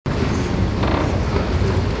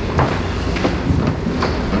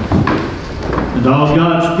And all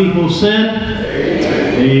God's people said,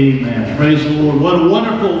 Amen. Praise the Lord. What a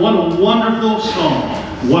wonderful song.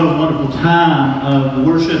 What a wonderful time of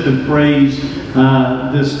worship and praise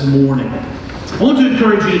this morning. I want to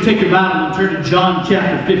encourage you to take your Bible and turn to John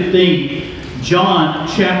chapter 15. John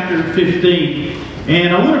chapter 15.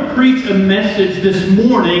 And I want to preach a message this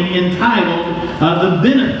morning entitled, The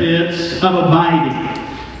Benefits of Abiding.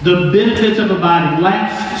 The Benefits of Abiding.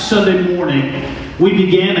 Last Sunday morning, we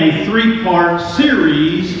began a three-part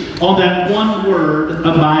series on that one word,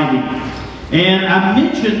 abiding. And I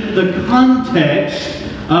mentioned the context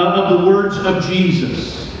of the words of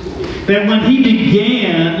Jesus. That when he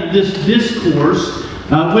began this discourse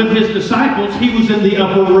with his disciples, he was in the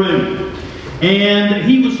upper room. And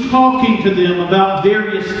he was talking to them about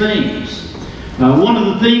various things. One of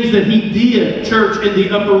the things that he did, church, in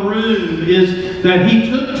the upper room is that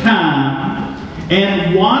he took time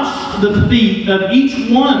and washed the feet of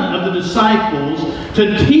each one of the disciples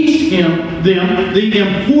to teach them the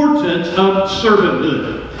importance of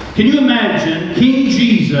servanthood. Can you imagine King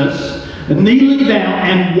Jesus kneeling down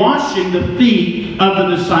and washing the feet of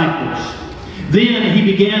the disciples? Then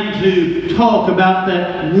he began to talk about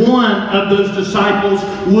that one of those disciples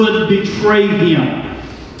would betray him.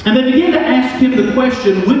 And they began to ask him the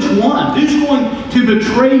question, which one? Who's going to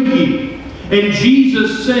betray you? And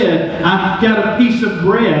Jesus said, I've got a piece of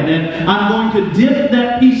bread, and I'm going to dip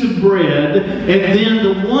that piece of bread, and then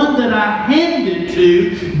the one that I handed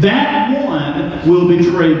to, that one will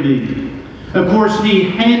betray me. Of course, he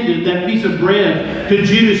handed that piece of bread to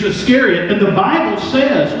Judas Iscariot, and the Bible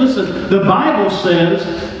says, listen, the Bible says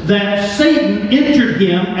that Satan entered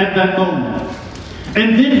him at that moment.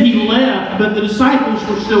 And then he left, but the disciples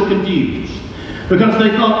were still confused, because they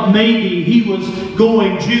thought maybe he was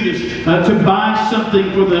going, Judas, to buy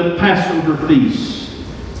something for the Passover feast.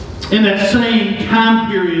 In that same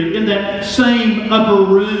time period, in that same upper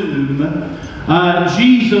room,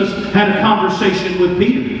 Jesus had a conversation with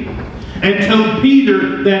Peter and told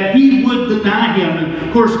Peter that he would deny him. And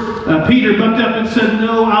of course, Peter bucked up and said,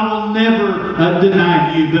 no, I will never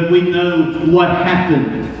deny you. But we know what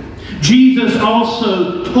happened. Jesus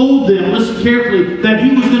also told them, listen carefully, that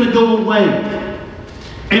he was going to go away.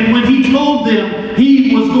 And when he told them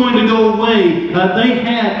he was going to go away, they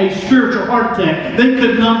had a spiritual heart attack. They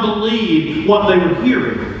could not believe what they were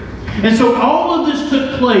hearing. And so all of this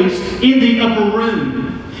took place in the upper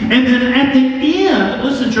room. And then at the end,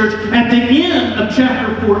 listen church, at the end of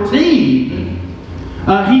chapter 14,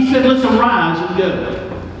 he said, let's arise and go.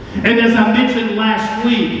 And as I mentioned last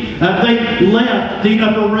week, they left the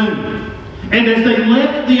upper room. And as they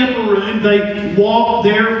left the upper room, they walked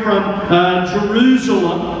there from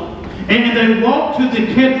Jerusalem. And they walked to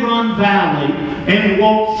the Kedron Valley and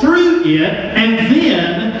walked through it. And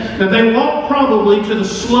then they walked probably to the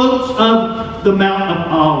slopes of the Mount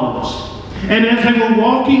of Olives. And as they were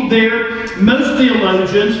walking there, most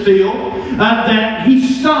theologians feel that he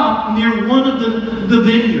stopped near one of the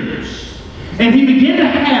vineyards. And he began to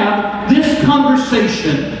have this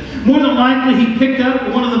conversation. More than likely, he picked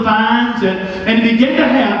up one of the vines and he began to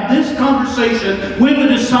have this conversation with the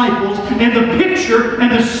disciples. And the picture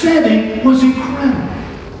and the setting was incredible.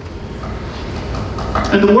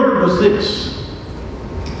 And the word was this: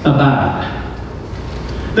 abide.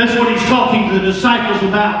 That's what he's talking to the disciples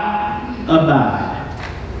about. Abide.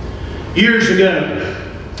 Years ago,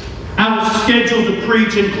 I was scheduled to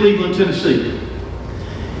preach in Cleveland, Tennessee.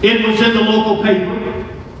 It was in the local paper.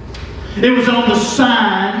 It was on the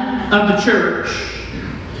sign of the church.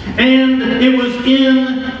 And it was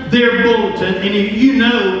in their bulletin. And you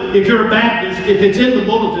know, if you're a Baptist, if it's in the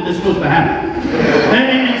bulletin, it's supposed to happen.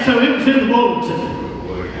 And so it was in the bulletin.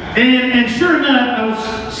 And sure enough, I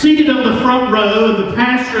was seated on the front row, and the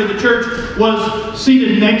pastor of the church was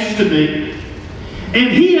seated next to me. And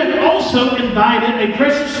he had also invited a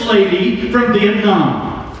precious lady from Vietnam.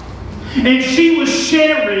 And she was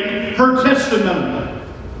sharing her testimony.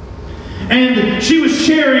 And she was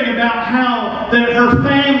sharing about how that her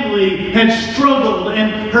family had struggled,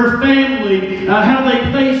 and her family, how they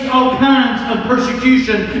faced all kinds of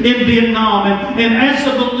persecution in Vietnam. And as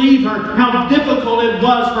a believer, how difficult it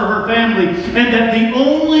was for her family. And that the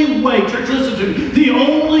only way, church, listen to me, the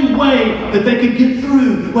only way that they could get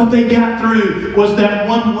through what they got through was that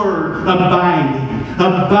one word: abiding.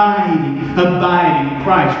 Abiding, abiding in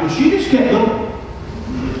Christ. Well, she just kept going.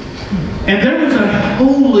 And there was a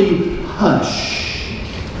holy hush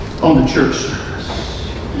on the church service.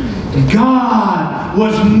 God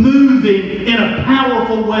was moving in a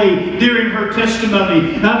powerful way during her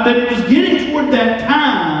testimony. But it was getting toward that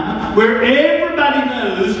time where everybody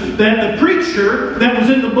knows that the preacher that was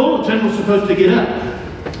in the bulletin was supposed to get up.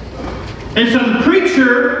 And so the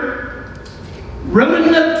preacher wrote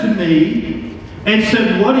a note to me and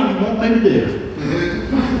said, "What do you want me to do?"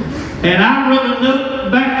 And I wrote a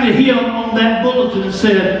note back to him on that bulletin and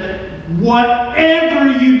said,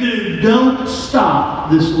 "Whatever you do, don't stop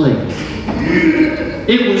this lady."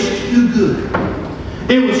 It was too good.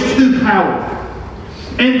 It was too powerful.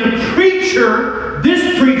 And the preacher,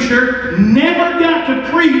 this preacher, never got to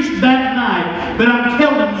preach that night. But I'm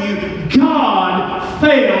telling you, God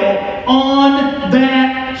fell on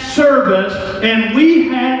that service, and we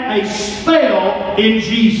had a spell in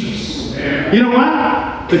Jesus. You know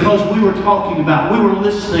why? Because we were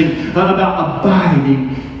listening about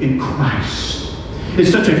abiding in Christ.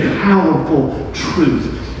 It's such a powerful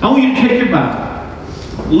truth. I want you to take your Bible.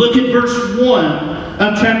 Look at verse 1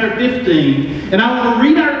 of chapter 15. And I want to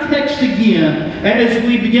read our text again as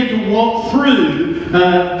we begin to walk through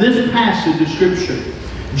this passage of Scripture.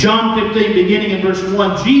 John 15, beginning in verse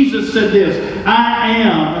 1, Jesus said this, "I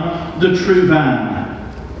am the true vine,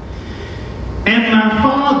 and my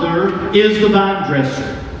Father is the vine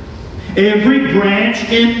dresser. Every branch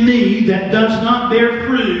in me that does not bear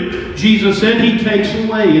fruit," Jesus said, "He takes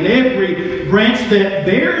away. And every branch that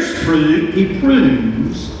bears fruit, He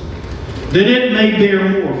prunes, that it may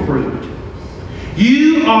bear more fruit.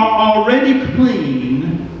 You are already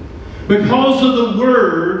clean because of the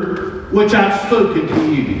word which I've spoken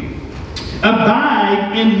to you.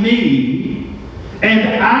 Abide in me,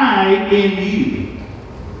 and I in you.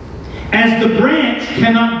 As the branch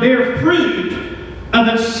cannot bear fruit of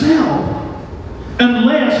itself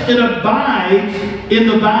unless it abides in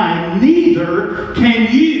the vine, neither can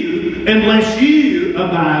you unless you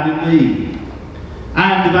abide in me.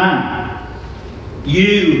 I am the vine.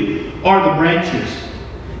 You are the branches.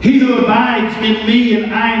 He who abides in me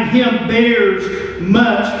and I in him bears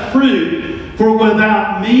much fruit. For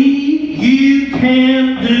without me you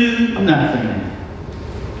can do nothing.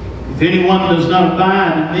 If anyone does not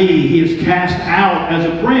abide in me, he is cast out as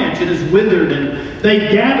a branch and is withered, and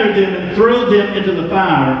they gather them and throw them into the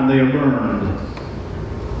fire, and they are burned.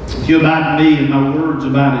 If you abide in me and my words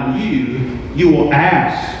abide in you, you will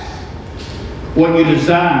ask what you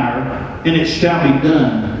desire, and it shall be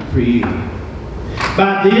done for you.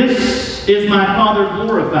 By this is my Father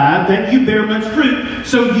glorified, that you bear much fruit,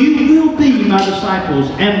 so you will be my disciples.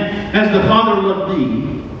 And as the Father loved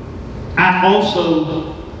me, I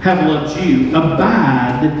also have loved you.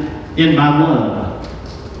 Abide in my love.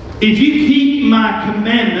 If you keep my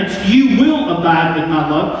commandments, you will abide in my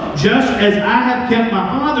love, just as I have kept my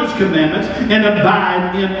Father's commandments and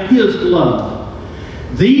abide in his love.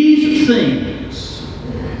 These things,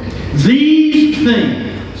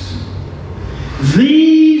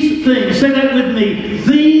 say that with me,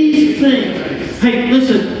 these things. Hey,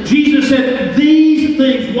 listen, Jesus said, these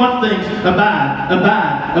things, what things? Abide.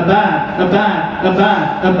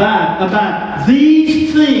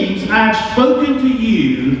 These things I've spoken to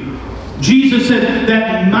you, Jesus said,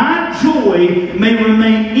 that my joy may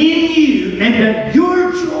remain in you, and that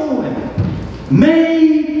your joy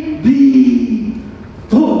may be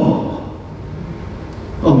full.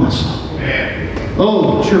 Oh, my soul.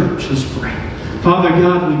 Oh, church, let's pray. Father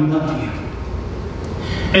God, we love you.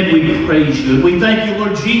 And we praise you. We thank you,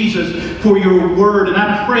 Lord Jesus, for your word. And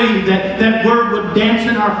I pray that that word would dance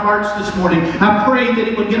in our hearts this morning. I pray that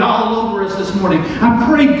it would get all over us this morning. I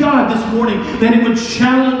pray, God, this morning that it would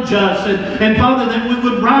challenge us. And Father, that we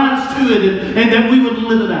would rise to it and that we would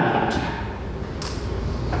live it out.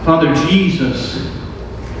 Father Jesus,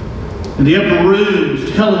 in the upper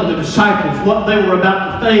rooms, telling the disciples what they were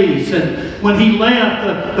about to face, and when he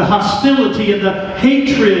left, the hostility and the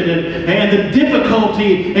hatred and the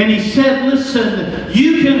difficulty, and he said, listen,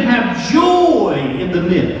 you can have joy in the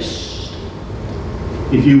midst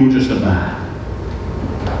if you will just abide.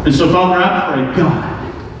 And so, Father, I pray,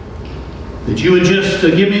 God, that you would just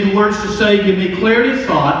give me the words to say, give me clarity of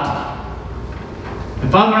thought.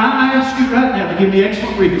 And Father, I ask you right now to give me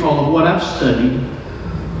excellent recall of what I've studied.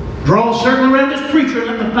 Draw a circle around this preacher and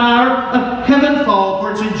let the fire of heaven fall.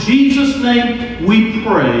 For it's in Jesus' name we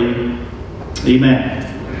pray. Amen.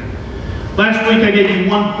 Last week I gave you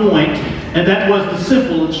one point, and that was the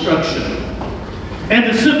simple instruction. And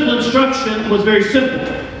the simple instruction was very simple.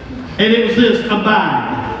 And it was this: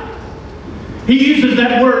 abide. He uses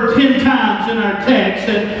that word 10 times in our text.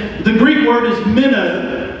 And the Greek word is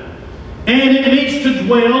meno. And it means to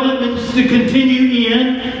dwell, it means to continue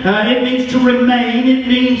in, it means to remain, it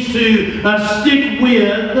means to stick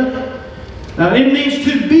with, it means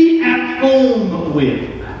to be at home with.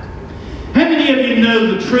 How many of you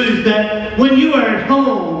know the truth that when you are at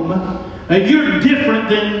home, you're different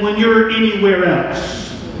than when you're anywhere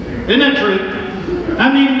else? Isn't that true?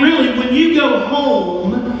 I mean, really, when you go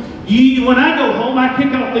home, when I go home, I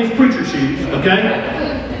kick off these preacher shoes, okay?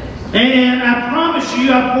 And I promise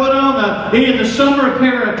you, I put on, in the summer, a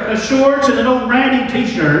pair of shorts and an old ratty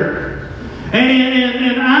t-shirt.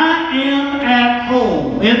 And I am at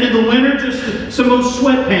home. And in the winter, just some old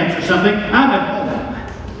sweatpants or something. I'm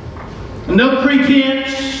at home. No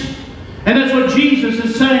pretense. And that's what Jesus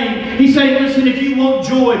is saying. He's saying, listen, if you want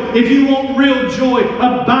joy, if you want real joy,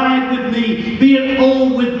 abide with me. Be at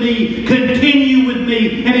home with me. Continue with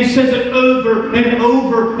me. And he says it over and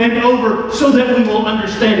over and over so that we will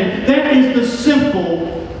understand it. That is the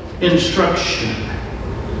simple instruction.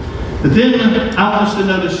 But then I want us to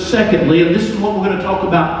notice secondly, and this is what we're going to talk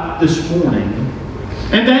about this morning,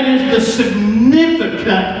 and that is the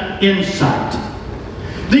significant insight.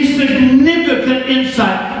 The significant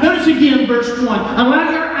insight. Notice again verse 1. Allow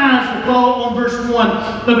your eyes to fall on verse 1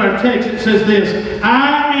 of our text. It says this,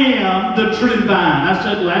 I am the true vine. I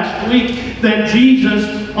said last week that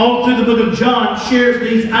Jesus, all through the book of John, shares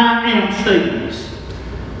these I am statements.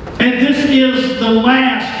 And this is the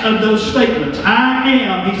last of those statements. I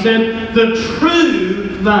am, he said, the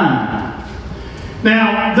true vine.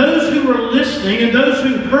 Now, those who were listening and those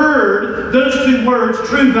who heard those two words,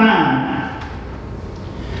 true vine,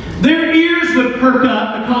 their ears would perk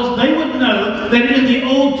up because they would know that in the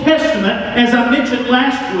Old Testament, as I mentioned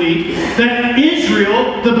last week, that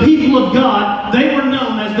Israel, the people of God, they were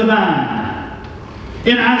known as the vine.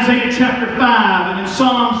 In Isaiah chapter 5, and in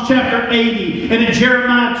Psalms chapter 80, and in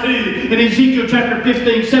Jeremiah 2, and Ezekiel chapter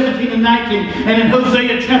 15, 17, and 19, and in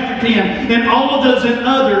Hosea chapter 10, and all of those and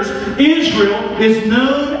others, Israel is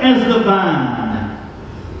known as the vine.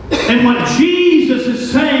 And what Jesus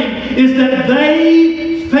is saying is that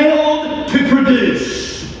they failed to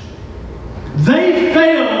produce. They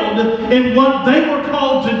failed in what they were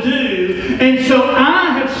called to do. And so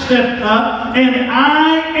I have stepped up and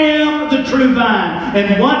I am the true vine.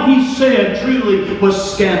 And what he said truly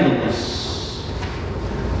was scandalous.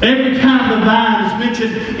 Every time the vine is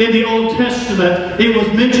mentioned in the Old Testament, it was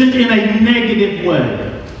mentioned in a negative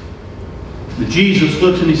way. But Jesus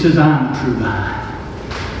looks and he says, I am the true vine.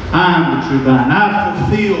 I am the true vine. I've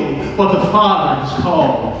fulfilled what the Father has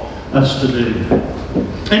called us to do.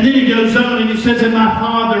 And then he goes on and he says that my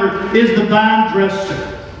Father is the vine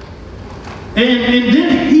dresser. And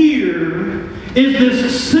then here is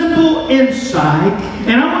this simple insight.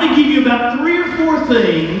 And I want to give you about 3 or 4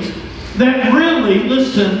 things that really,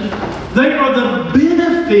 listen, they are the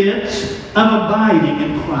benefits of abiding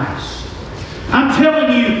in Christ. I'm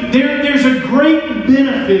telling you, there's a great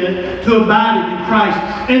benefit to abiding in Christ.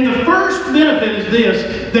 And the first benefit is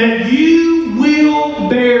this, that you will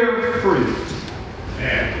bear fruit.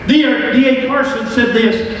 D.A. Carson said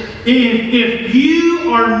this, if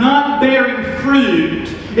you are not bearing fruit,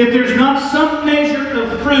 if there's not some measure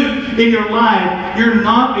of fruit in your life, you're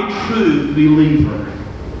not a true believer.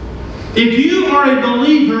 If you are a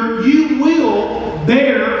believer, you will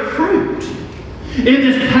bear fruit. In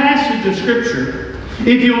this passage of Scripture,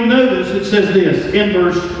 if you'll notice, it says this in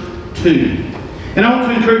verse 2. And I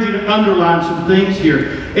want to encourage you to underline some things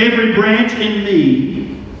here. Every branch in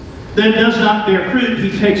me that does not bear fruit,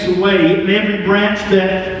 he takes away. And every branch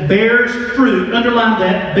that bears fruit, underline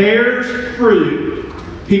that, bears fruit,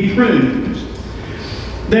 he prunes.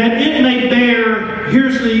 That it may bear,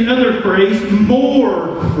 here's the other phrase,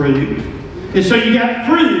 more fruit. And so you got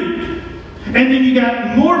fruit, and then you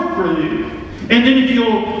got more fruit. And then if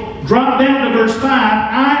you'll drop down to verse 5,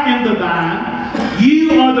 I am the vine,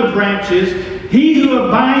 you are the branches. He who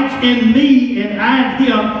abides in me and I in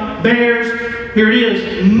him bears, here it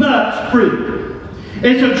is, much fruit.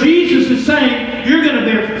 And so Jesus is saying, you're going to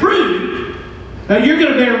bear fruit, you're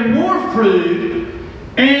going to bear more fruit,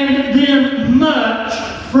 and then much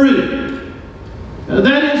fruit.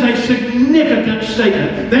 That is a significant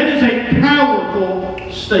statement. That is a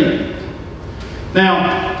powerful statement.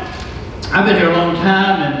 Now, I've been here a long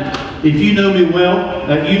time, and if you know me well,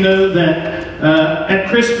 you know that at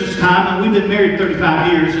Christmas time, and we've been married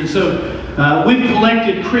 35 years, and so we've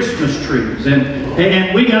collected Christmas trees,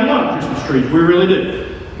 and we got a lot of Christmas trees, we really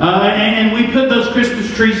do. And we put those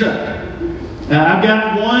Christmas trees up. I've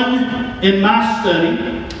got one in my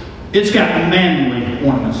study. It's got manly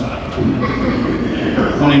ornaments on it.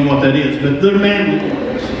 I don't even know what that is, but they're manly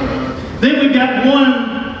ornaments. Then we've got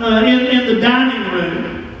one in the dining room.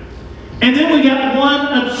 And then we got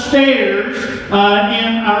one upstairs in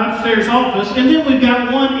our upstairs office. And then we've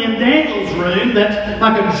got one in Daniel's room that's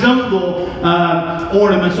like a jungle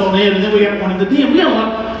ornaments on it. And then we got one in the den. We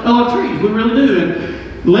got a lot of trees. We really do.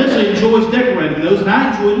 And Leslie enjoys decorating those, and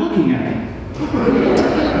I enjoy looking at them.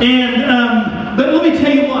 And but let me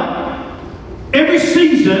tell you what. Every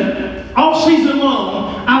season, all season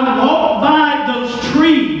long, I walk by those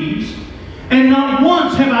trees, and not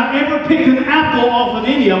once have I ever picked an apple off of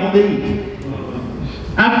any of them to eat.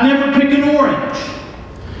 I've never picked an orange.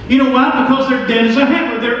 You know why? Because they're dead as a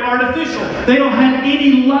hammer. They're artificial. They don't have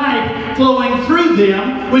any life flowing through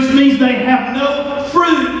them, which means they have no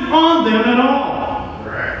fruit on them at all.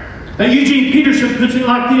 Eugene Peterson puts it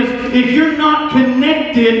like this: if you're not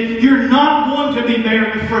connected, you're not going to be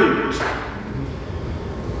bearing fruit.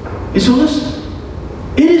 And so listen,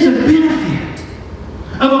 it is a benefit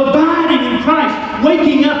of abiding in Christ,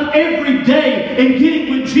 waking up every day and getting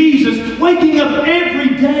with Jesus, waking up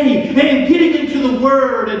every day and getting into the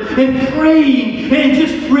Word and praying and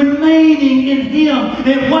just remaining in Him.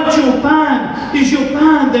 And what you'll find is you'll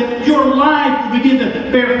find that your life will begin to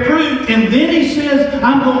bear fruit. And then He says,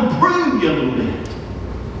 I'm going to prune you a little bit.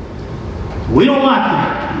 We don't like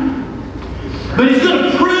that. But He's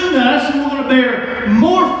going to prune us, and we're going to bear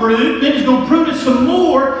more fruit. Then He's going to prune us some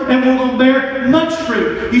more, and we're going to bear much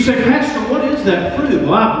fruit. You say, Pastor, what is that fruit?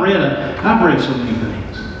 Well, I've read so many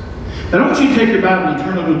things. But I want you to take your Bible and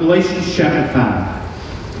turn over to Galatians chapter 5.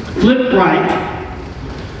 Flip right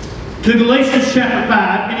to Galatians chapter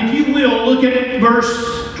 5, and if you will, look at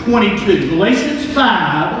verse 22. Galatians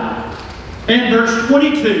 5 and verse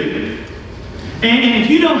 22. And if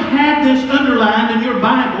you don't have this underlined in your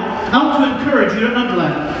Bible, I want to encourage you to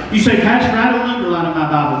underline it. You say, Pastor, I don't underline in my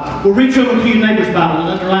Bible. Well, reach over to your neighbor's Bible and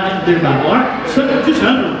underline it in their Bible. All right? So just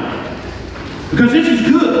underline it. Because this is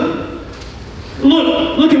good.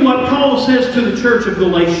 Look at what Paul says to the church of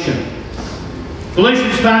Galatia.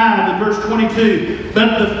 Galatians 5 and verse 22.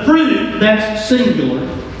 But the fruit, that's singular.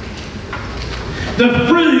 The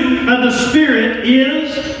fruit of the Spirit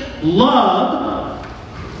is love,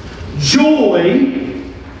 joy,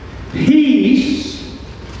 peace,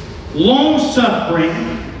 long-suffering,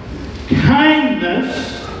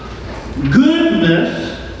 kindness,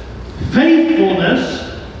 goodness,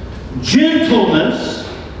 faithfulness, gentleness,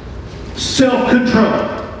 self-control.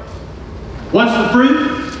 What's the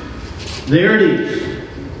fruit? There it is.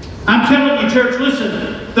 I'm telling you, church,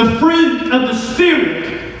 listen. The fruit of the Spirit,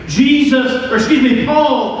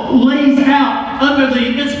 Paul lays out under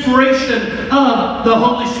the inspiration of the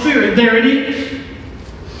Holy Spirit. There it is.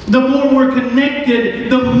 The more we're connected,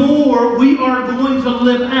 the more we are going to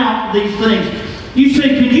live out these things. You say,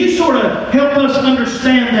 can you sort of help us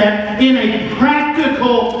understand that in a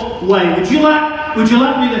practical way? Would you like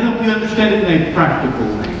me to help you understand it in a practical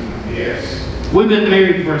way? Yes. We've been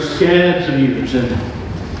married for scabs of years,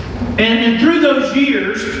 and through those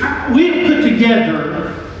years, we have put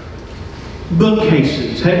together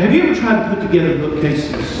bookcases. Have you ever tried to put together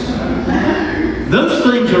bookcases? Those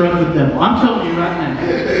things are of the devil. I'm telling you right now.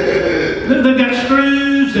 They've got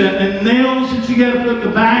screws and nails that you got to put the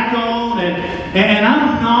back on. And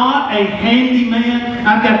I'm not a handyman.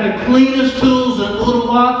 I've got the cleanest tools in a little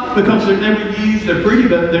while because they're never used. They're pretty,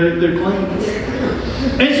 but they're clean.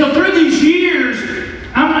 And so through these years,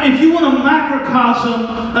 if you want a microcosm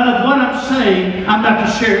of what I'm saying, I'm about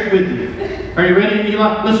to share it with you. Are you ready,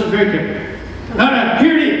 Eli? Listen very carefully. All right,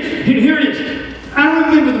 here it is. Here it is. I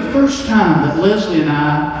remember the first time that Leslie and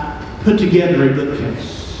I put together a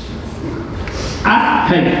bookcase.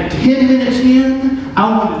 10 minutes in,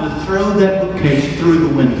 I wanted to throw that bookcase through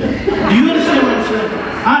the window. Do you understand what I'm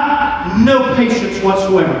saying? No patience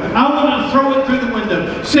whatsoever. I wanted to throw it through the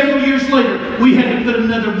window. Several years later, we had to put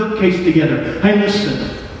another bookcase together. Hey,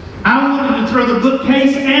 listen. I wanted to throw the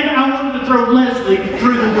bookcase and I wanted to throw Leslie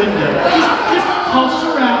through the window. Just toss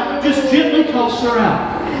her out. Just gently toss her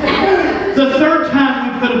out. The third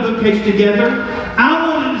time we put a bookcase together, I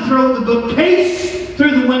wanted to throw the bookcase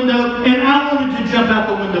through the window and I wanted to jump out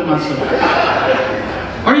the window myself.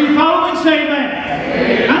 Are you following? Say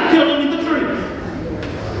amen. I'm telling you the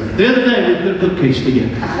truth. The other day we put a bookcase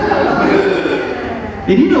together.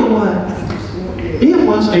 And you know what? It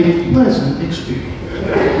was a pleasant experience.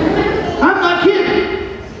 I'm not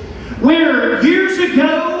kidding. Where years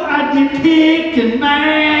ago I'd get ticked and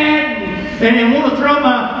mad and want to throw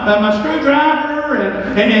my screwdriver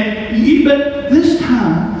but this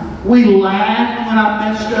time we laughed when I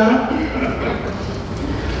messed up.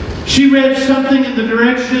 She read something in the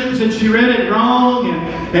directions and she read it wrong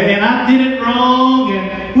and I did it wrong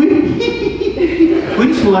and we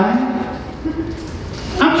just laughed.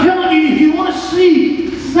 I'm telling you, if you want to see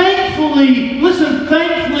thankfully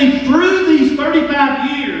through these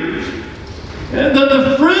 35 years,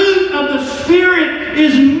 the fruit of the Spirit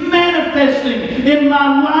is manifesting in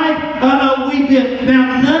my life week in.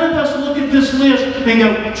 Now, none of us look at this list and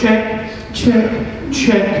go, check, check,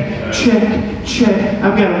 check, check, check.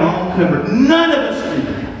 I've got it all covered. None of us do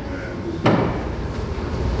that.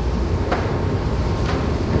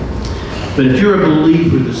 But if you're a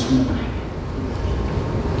believer this morning,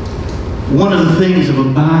 one of the things of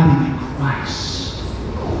abiding in Christ,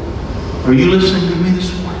 are you listening to me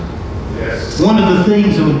this morning? Yes. One of the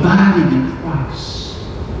things of abiding in Christ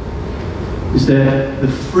is that the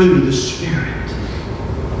fruit of the Spirit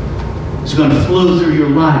is going to flow through your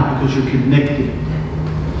life because you're connected.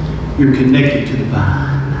 You're connected to the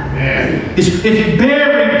vine. Amen.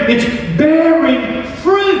 It's bearing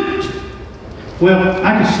fruit. Well,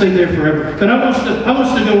 I could stay there forever, but I want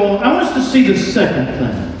us to go on. I want us to see the second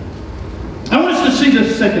thing. I want us to see the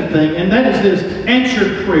second thing, and that is this: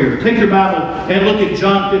 answered prayer. Take your Bible and look at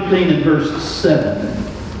John 15 and verse 7.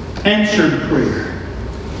 Answered prayer.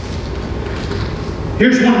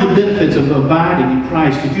 Here's one of the benefits of abiding in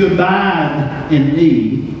Christ. If you abide in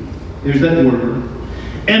me, there's that word,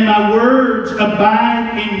 and my words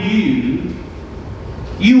abide in you,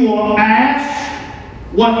 you will ask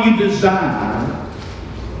what you desire,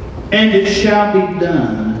 and it shall be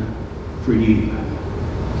done for you.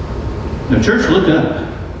 Now, church, look up.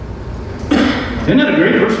 Isn't that a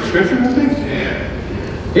great verse of Scripture? I think?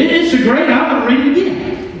 It's a great. I'm going to read it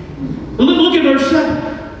again. Look at verse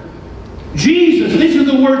 7. Jesus, these are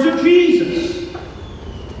the words of Jesus.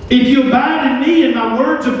 If you abide in me and my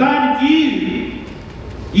words abide in you,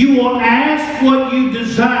 you will ask what you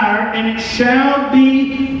desire, and it shall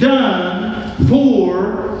be done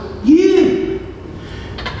for you.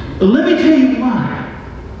 Let me tell you why.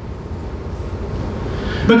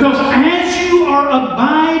 Because as you are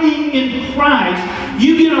abiding in Christ,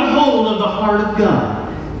 you get a hold of the heart of God.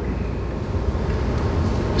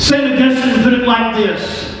 St. Augustine put it like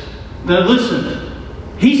this. Now listen.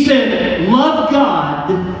 He said, love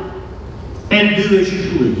God and do as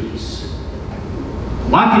you please.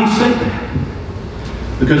 Why can he say that?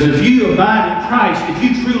 Because if you abide in Christ, if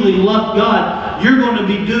you truly love God, you're going to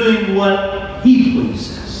be doing what he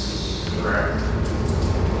pleases. Correct.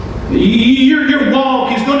 Your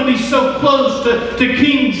walk is going to be so close to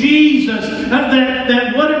King Jesus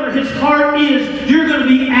that whatever his heart is, you're going to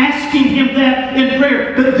be asking him that in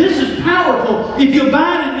prayer. But this is powerful. If you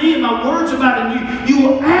abide in me and my words abide in you, you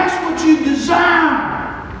will ask what you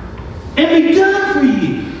desire and be done for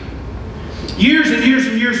you. Years and years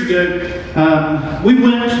and years ago, we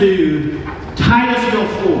went to Titusville,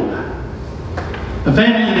 Florida. A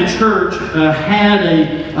family in the church had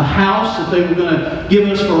a house that they were going to give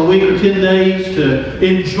us for a week or 10 days to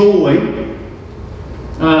enjoy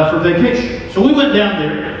for vacation. So we went down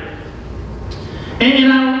there.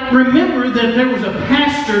 And I remember that there was a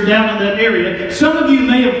pastor down in that area. Some of you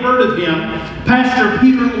may have heard of him, Pastor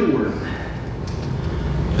Peter Lord.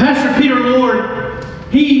 Pastor Peter Lord,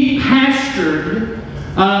 he pastored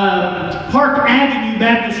Park Avenue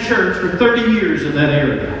Baptist Church for 30 years in that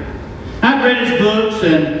area. I've read his books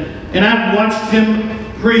and I've watched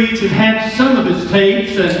him preach and had some of his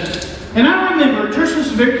tapes. And I remember, church,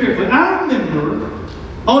 listen very carefully, I remember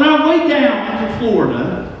on our way down to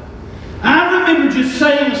Florida, I remember just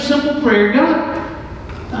saying a simple prayer, God,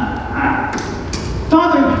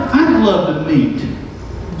 Father, I'd love to meet.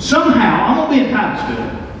 Somehow, I'm going to be in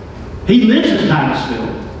Titusville. He lives in Titusville.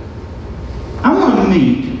 I want to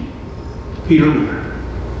meet Peter Lord.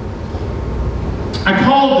 I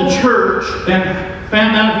called the church and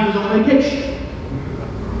found out he was on vacation.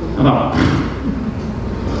 I thought.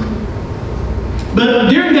 But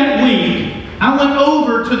during that week, I went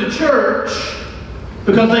over to the church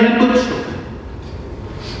because they had a bookstore.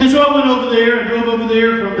 And so I went over there and drove over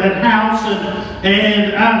there from that house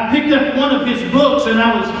and I picked up one of his books and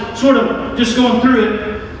I was sort of just going through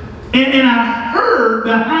it. And I heard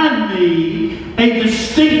behind me a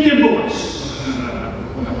distinctive voice.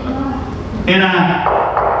 And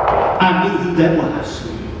I knew who that was.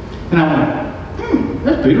 And I went,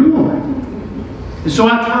 that's Peter Lord. And so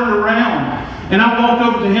I turned around and I walked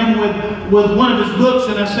over to him with one of his books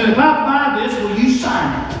and I said, if I buy this, will you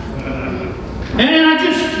sign it? And I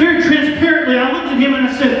just, very transparently, I looked at him and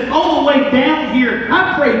I said, all the way down here,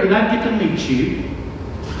 I prayed that I'd get to meet you.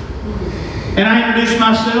 And I introduced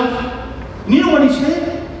myself. And you know what he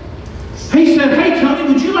said? He said, hey,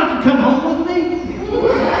 Tony, would you like to come home with me?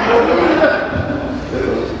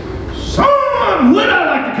 Son, would I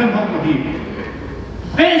like to come home with you?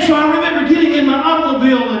 And so I remember getting in my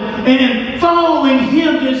automobile and following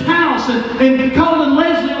him to his house and calling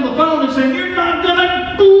Leslie on the phone and saying, you're not going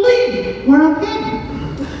to believe where I'm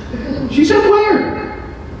heading. She said, where?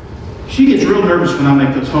 She gets real nervous when I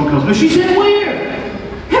make those phone calls. But she said, where?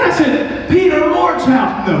 And I said, Peter Lord's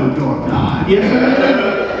house. No, darn God. Yes.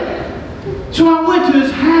 So I went to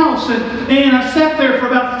his house and I sat there for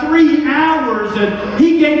about 3 hours and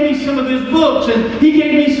he gave me some of his books and he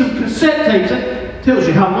gave me some cassette tapes. tells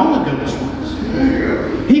you how long ago this was.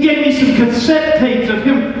 He gave me some cassette tapes of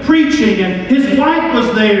him preaching, and his wife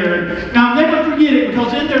was there. And I'll never forget it,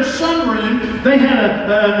 because in their sunroom they had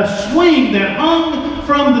a swing that hung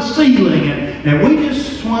from the ceiling, and we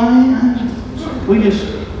just swung. We just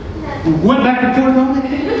went back and forth on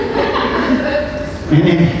it.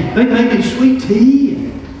 And they made me sweet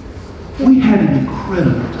tea, and we had an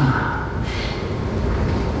incredible time.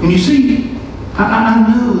 And you see, I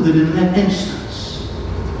know that in that instance,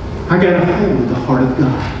 I got a hold of the heart of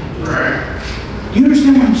God. Do you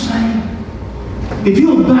understand what I'm saying? If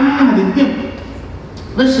you abide in Him,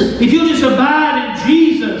 listen, if you just abide in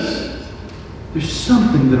Jesus, there's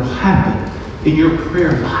something that'll happen in your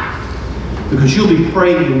prayer life. Because you'll be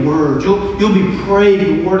praying the Word. You'll be praying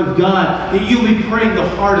the Word of God. You'll be praying the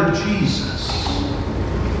heart of Jesus.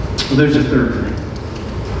 Well, there's a third thing.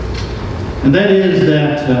 And that is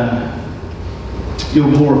that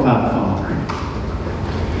you'll glorify the Father.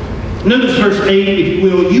 Notice verse 8, if you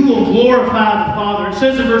will. You will glorify the Father. It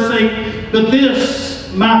says in verse 8, but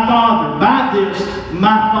this, my Father, by this,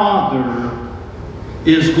 my Father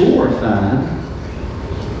is glorified,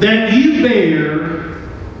 that you bear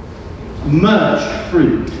much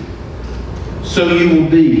fruit, so you will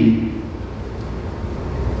be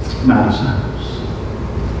my disciples.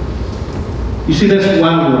 You see, that's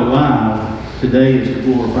why we're alive today, is to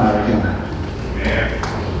glorify our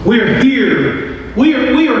God. We're here. We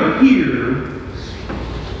are here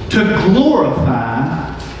to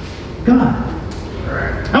glorify God.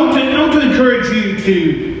 I want to encourage you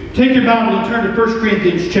to take your Bible and turn to 1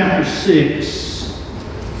 Corinthians chapter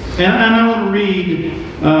 6. And I want to read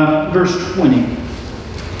verse 20.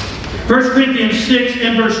 1 Corinthians 6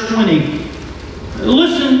 and verse 20.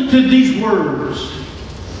 Listen to these words.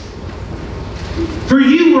 For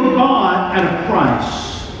you were bought at a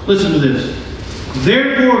price. Listen to this.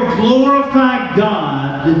 Therefore glorify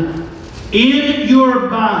God in your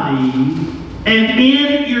body and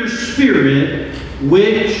in your spirit,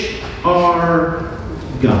 which are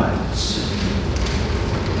God's.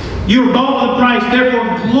 You were bought with a price, therefore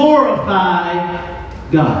glorify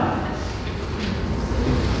God.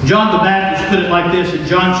 John the Baptist put it like this in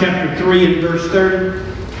John chapter 3 and verse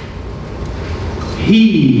 30.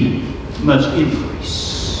 He must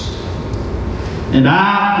increase, and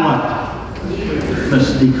I what?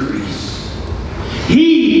 Must decrease.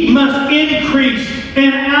 He must increase,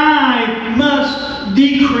 and I must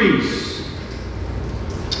decrease.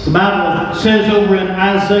 The Bible says over in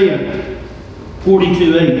Isaiah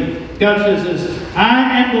 42:8, God says this,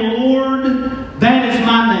 I am the Lord, that is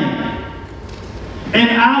my name, and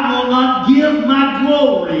I will not give my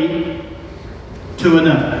glory to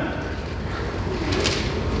another.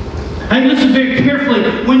 Hey, listen very carefully.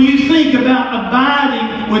 When you think about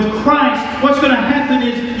abiding with Christ, what's going to happen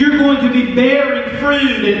is you're going to be bearing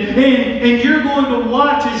fruit, and you're going to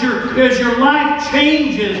watch as your life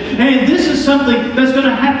changes. And this is something that's going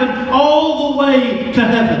to happen all the way to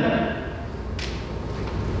heaven.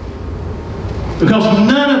 Because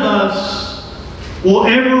none of us will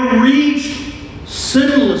ever reach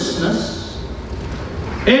sinlessness.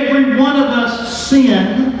 Every one of us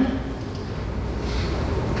sin.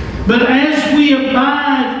 But as we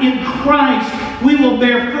abide in Christ, we will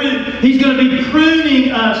bear fruit. He's going to be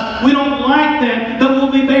pruning us. We don't like that, but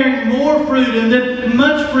we'll be bearing more fruit, and then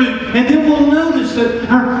much fruit. And then we'll notice that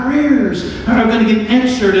our prayers are going to get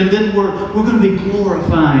answered, and then we're going to be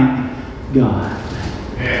glorifying God.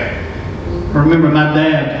 Yeah. I remember my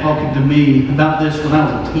dad talking to me about this when I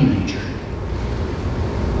was a teenager.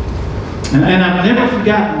 And I've never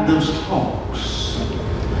forgotten those talks.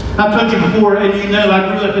 I've told you before, and you know,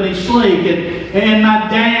 I grew up in East Lake, and my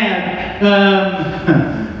dad,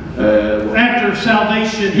 after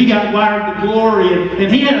salvation, he got wired to glory,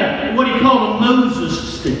 and he had what he called a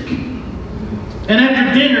Moses stick. And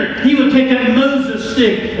after dinner, he would take that Moses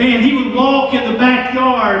stick, and he would walk in the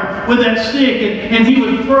backyard with that stick, and he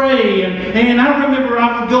would pray. And I remember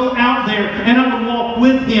I would go out there, and I would walk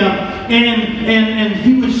with him, and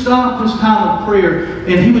he would stop his time of prayer,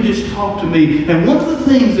 and he would just talk to me. And one of the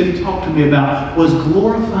things that he talked to me about was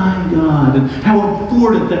glorifying God, and how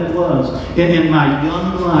important that was in my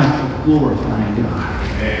young life of glorifying God.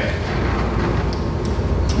 Yeah.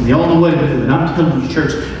 The only way to do it, I'm telling you,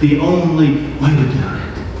 church, the only way to do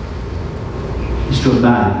it is to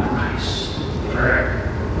abide in Christ.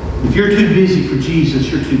 If you're too busy for Jesus,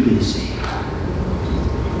 you're too busy.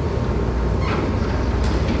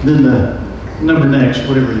 Then the number next,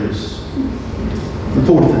 whatever it is, the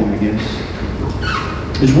fourth thing, I guess,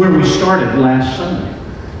 is where we started last Sunday.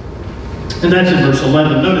 And that's in verse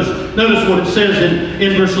 11. Notice what it says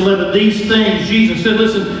in verse 11. These things, Jesus said,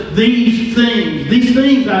 listen, these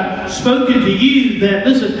things I've spoken to you, that,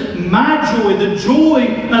 listen, my joy, the joy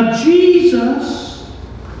of Jesus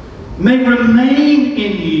may remain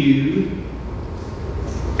in you,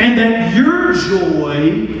 and that your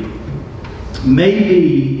joy may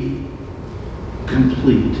be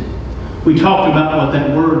complete. We talked about what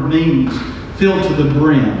that word means, filled to the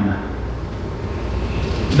brim.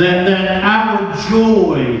 That our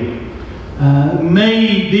joy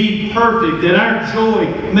may be perfect, that our joy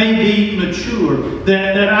may be mature,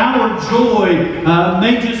 that our joy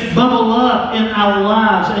may just bubble up in our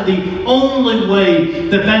lives. And the only way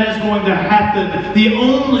that is going to happen, the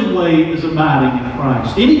only way is abiding in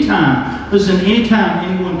Christ. Anytime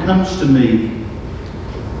anyone comes to me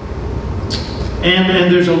and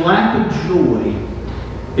there's a lack of joy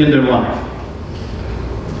in their life,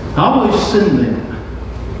 I always send them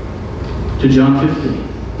to John 15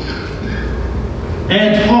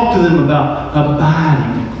 and talk to them about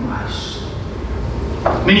abiding in Christ.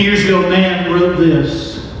 Many years ago, a man wrote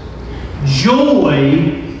this: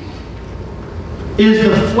 joy is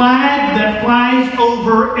the flag that flies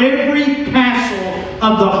over every castle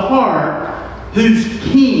of the heart whose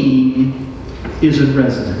king is in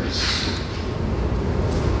residence.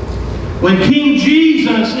 When King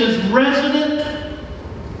Jesus is resident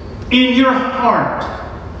in your heart,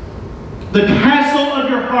 the castle of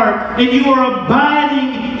your heart, and you are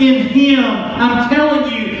abiding in Him, I'm telling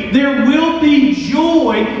you, there will be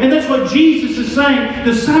joy. And that's what Jesus is saying.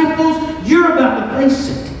 Disciples, you're about to face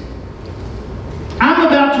it. I'm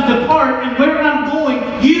about to depart, and where I'm going,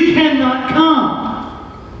 you cannot come.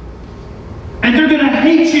 And they're going to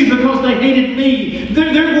hate you because they hated me.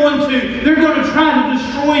 They're going to try to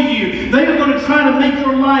destroy you. They're going to try to make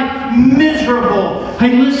your life miserable.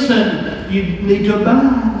 Hey, listen, you need to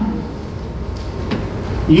abide.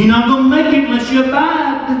 You're not going to make it unless you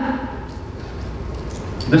abide.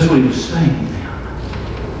 That's what he was saying now.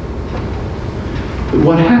 But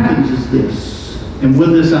what happens is this, and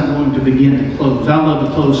with this I'm going to begin to close. I love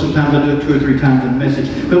to close. Sometimes I do it 2 or 3 times in a message.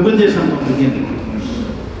 But with this I'm going to begin to close.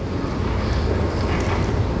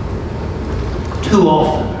 Too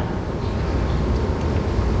often,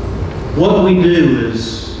 what we do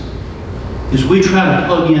is we try to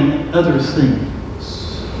plug in other things.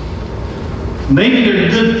 Maybe they're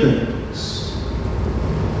good things,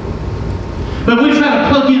 but we try to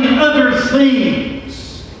plug in other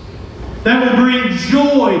things that will bring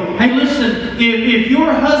joy. Hey, listen, if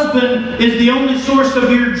your husband is the only source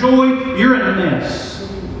of your joy, you're in a mess.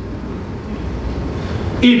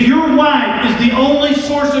 If your wife is the only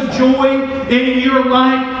source of joy in your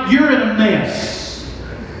life, you're in a mess.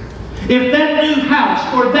 If that new house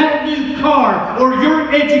or that new car or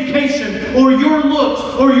your education or your looks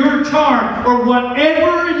or your charm or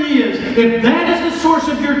whatever it is, if that is the source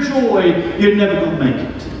of your joy, you're never going to make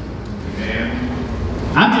it.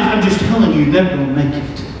 I'm just telling you, you're never going to make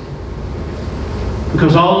it.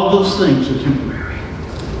 Because all of those things are temporary.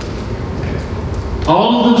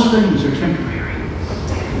 All of those things are temporary.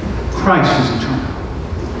 Christ is eternal.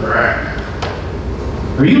 Right.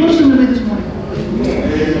 Are you listening to me this morning?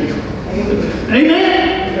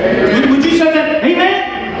 Amen? Would you say that?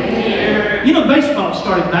 Amen? Amen? You know, baseball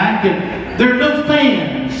started back, and there are no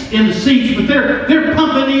fans in the seats, but they're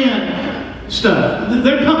pumping in stuff.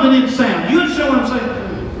 They're pumping in sound. You understand what I'm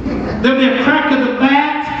saying? There'll be a crack of the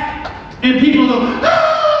bat, and people go,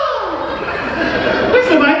 ah! There's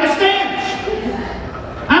nobody in the stands.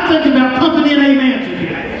 I'm thinking about pumping in amens in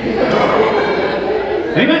here.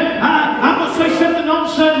 Amen? I'm going to say something, all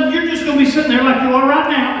of a sudden, you're just going to be sitting there like you are right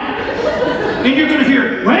now. And you're going to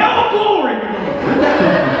hear, well, glory.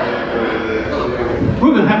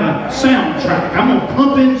 We're going to have a soundtrack. I'm going to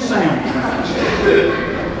pump in soundtracks.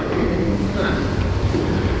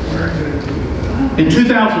 In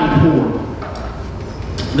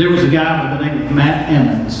 2004, there was a guy by the name of Matt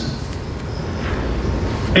Emmons.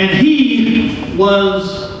 And he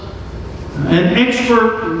was an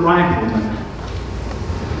expert rifleman.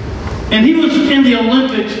 And he was in the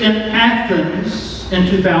Olympics in Athens in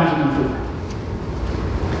 2004.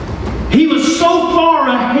 He was so far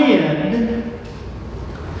ahead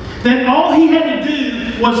that all he had to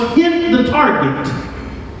do was hit the target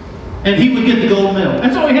and he would get the gold medal.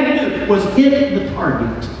 That's all he had to do, was hit the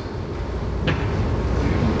target.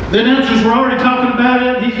 The announcers were already talking about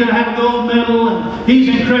it. He's going to have a gold medal and he's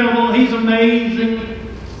incredible, he's amazing.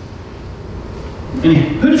 And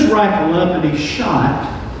he put his rifle up and he shot.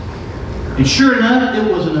 And sure enough,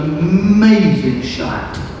 it was an amazing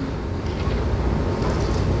shot.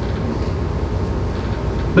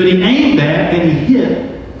 But he aimed at and he hit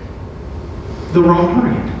the wrong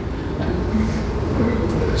target.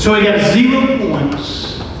 So he got 0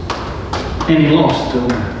 points and he lost the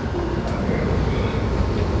winner.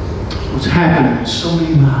 What's happening in so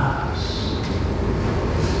many lives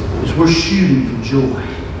is we're shooting for joy.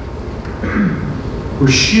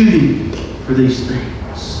 We're shooting for these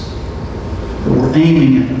things, but we're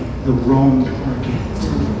aiming at the wrong target.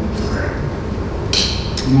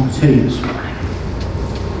 I want to tell you this morning.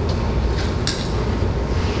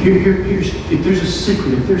 Here's, if there's a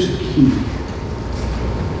secret, if there's a key,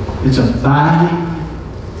 it's abiding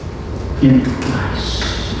in Christ.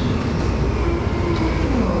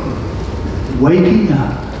 Waking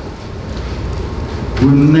up,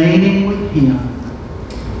 remaining with Him.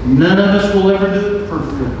 None of us will ever do it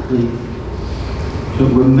perfectly, but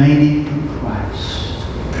remaining in Christ.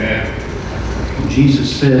 Yeah. Jesus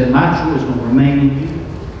said, my joy is going to remain in you.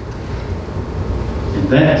 And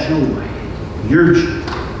that joy, your joy,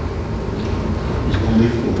 is going to be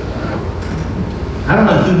full. I don't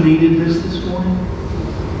know who needed this morning,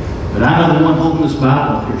 but I know the one holding this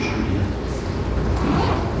Bible up here sure did.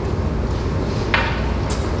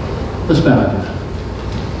 Let's bow together.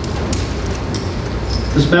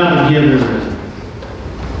 Let's bow together.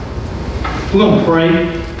 We're going to pray.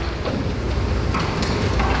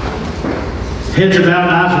 Heads are bowed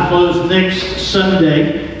and eyes are closed. Next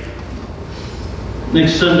Sunday,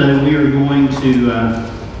 we are going to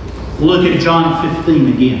look at John 15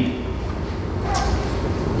 again.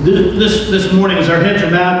 This morning, as our heads are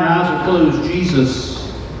bowed and our eyes are closed,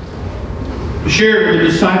 Jesus shared with the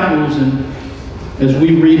disciples, and as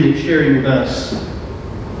we read it, sharing with us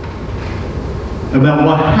about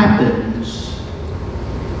what happens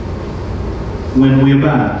when we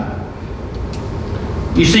abide.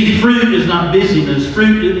 You see, fruit is not busyness.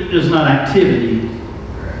 Fruit is not activity.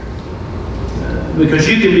 Because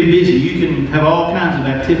you can be busy. You can have all kinds of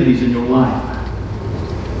activities in your life.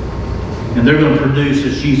 And they're going to produce,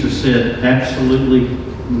 as Jesus said, absolutely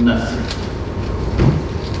nothing.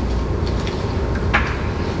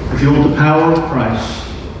 If you want the power of Christ,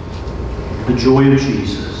 the joy of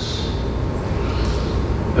Jesus,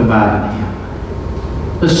 abide in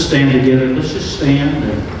Him. Let's stand together. Let's just stand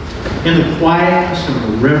in the quietness and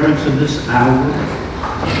the reverence of this hour.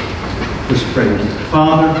 Let's pray together.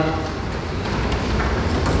 Father,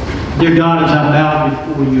 dear God, as I bow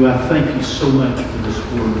before you, I thank you so much for this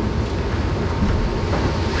word.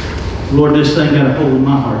 Lord, this thing got a hold of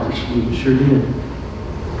my heart this week. It sure did.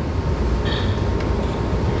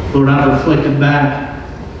 Lord, I've reflected back,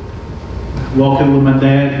 walking with my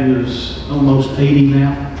dad, who is almost 80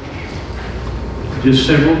 now. Just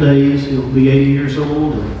several days, he'll be 80 years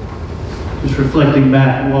old. And just reflecting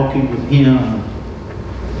back, walking with him,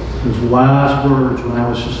 those wise words when I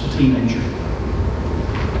was just a teenager.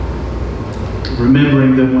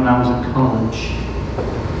 Remembering them when I was in college,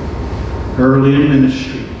 early in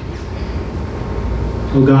ministry.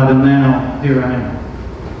 Oh God, and now, here I am.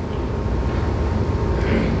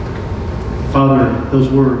 Father, those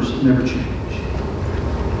words never change.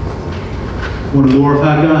 I want to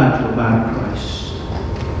glorify God to abide in Christ.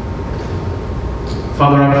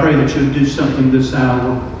 Father, I pray that you would do something this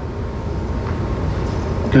hour.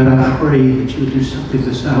 God, I pray that you would do something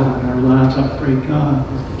this hour in our lives. I pray, God,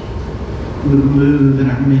 that you would move in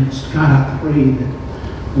our midst. God, I pray that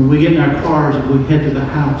when we get in our cars and we head to the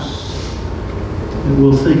house, that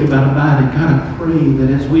we'll think about abiding. God, I pray that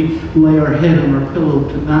as we lay our head on our pillow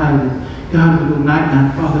tonight, and God, we go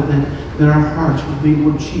night-night, Father, that our hearts would be,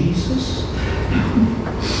 Lord Jesus,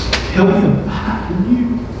 help me abide in you.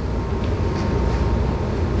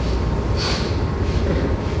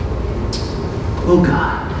 Oh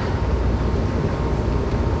God,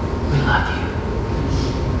 we love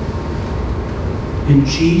you. In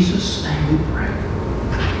Jesus' name we pray.